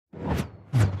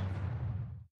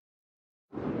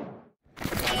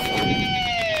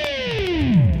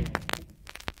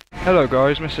Hello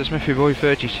guys, Mr.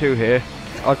 Smithyboy32 here.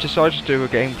 I've decided to do a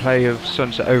gameplay of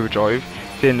Sunset Overdrive,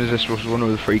 seeing as this was one of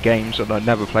the free games and I'd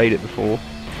never played it before.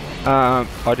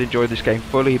 I'd enjoyed this game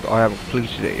fully, but I haven't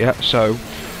completed it yet, so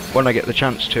when I get the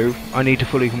chance to, I need to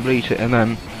fully complete it, and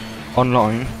then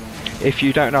online. If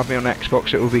you don't have me on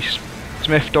Xbox, it will be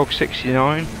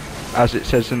SmithDog69, as it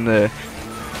says in the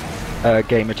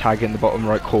gamer tag in the bottom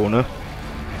right corner.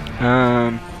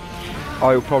 I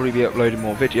will probably be uploading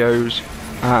more videos,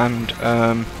 and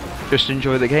just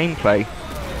enjoy the gameplay.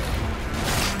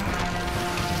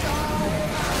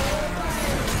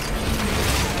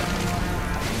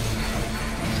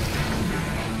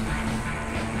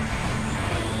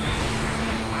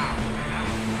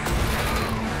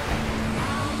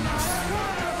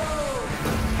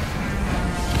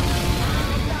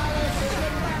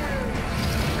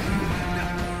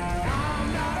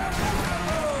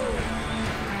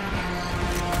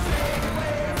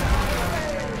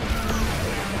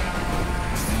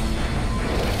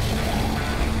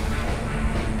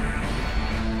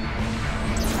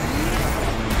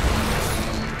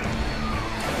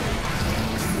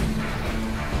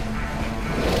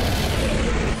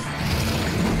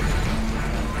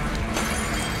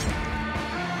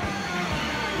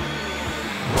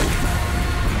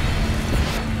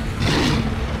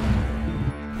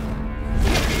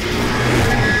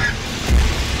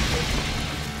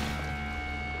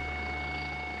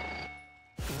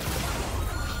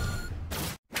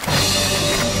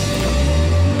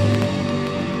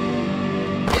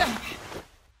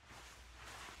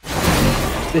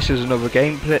 This is another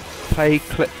gameplay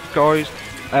clip, guys.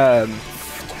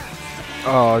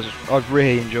 I've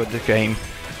really enjoyed the game.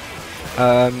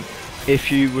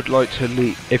 If you would like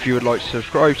to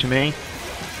subscribe to me,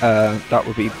 that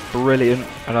would be brilliant,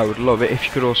 and I would love it. If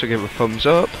you could also give a thumbs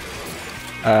up,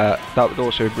 that would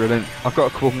also be brilliant. I've got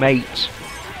a couple of mates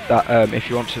that, if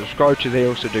you want to subscribe to, they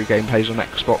also do gameplays on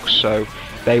Xbox, so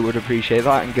they would appreciate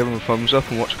that, and give them a thumbs up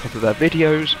and watch a couple of their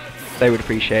videos. They would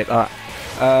appreciate that.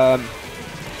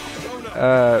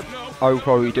 I will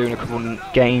probably be doing a couple of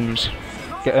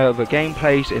other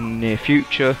gameplays in the near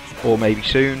future, or maybe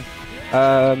soon.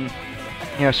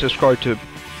 Yeah, subscribe to,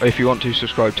 if you want to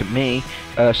subscribe to me,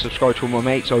 subscribe to all my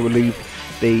mates. I will leave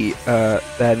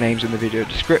their names in the video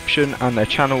description and their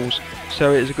channels.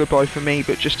 So it is a goodbye for me,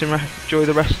 but just enjoy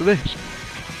the rest of this.